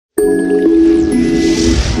I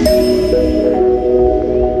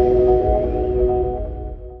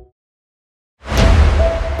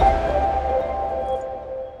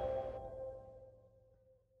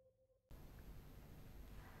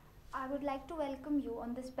would like to welcome you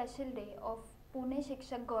on this special day of Pune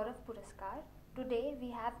Shikshak Gaurav Puruskar. Today we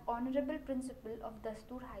have Honorable Principal of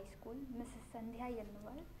Dastur High School, Mrs.Sandhya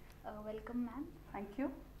Yannuwar. Welcome, ma'am. Thank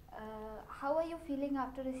you. How are you feeling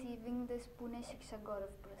after receiving this Pune Shikshak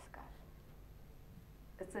Gaurav Puruskar?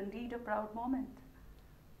 It's indeed a proud moment.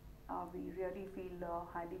 We really feel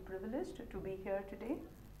highly privileged to be here today,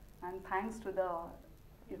 and thanks to the,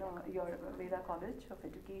 your VEDA College of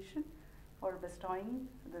Education for bestowing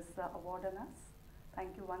this award on us.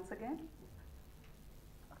 Thank you once again.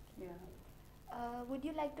 Yeah. Would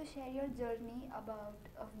you like to share your journey about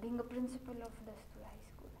being a principal of Dastur High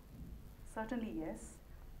School? Certainly, yes.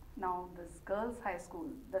 Now, this girls' high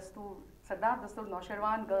school, Sardar Dastur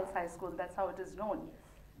Nosherwan Girls' High School, that's how it is known.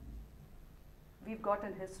 We've got a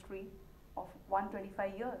history of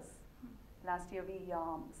 125 years. Last year we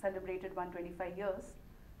celebrated 125 years,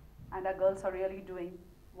 and our girls are really doing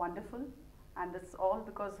wonderful. And it's all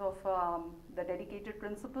because of the dedicated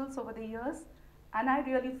principals over the years. And I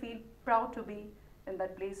really feel proud to be in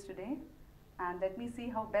that place today. And let me see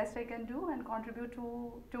how best I can do and contribute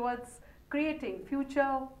towards creating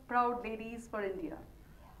future proud ladies for India.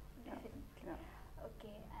 Yeah, definitely. Yeah.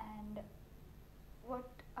 Okay, and what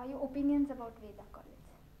are your opinions about VEDA College?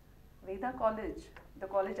 VEDA College,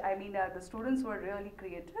 the students were really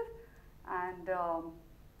creative, and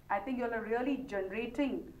I think you are really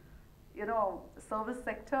generating, service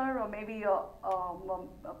sector, or maybe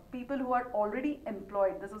people who are already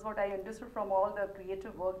employed. This is what I understood from all the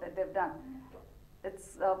creative work that they've done.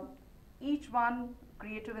 It's each one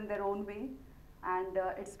creative in their own way, and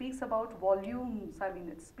it speaks about volumes.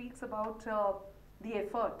 It speaks about the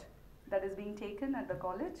effort that is being taken at the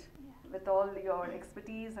college, with all your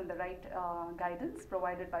expertise and the right guidance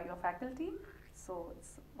provided by your faculty. So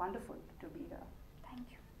it's wonderful to be here.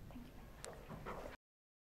 Thank you.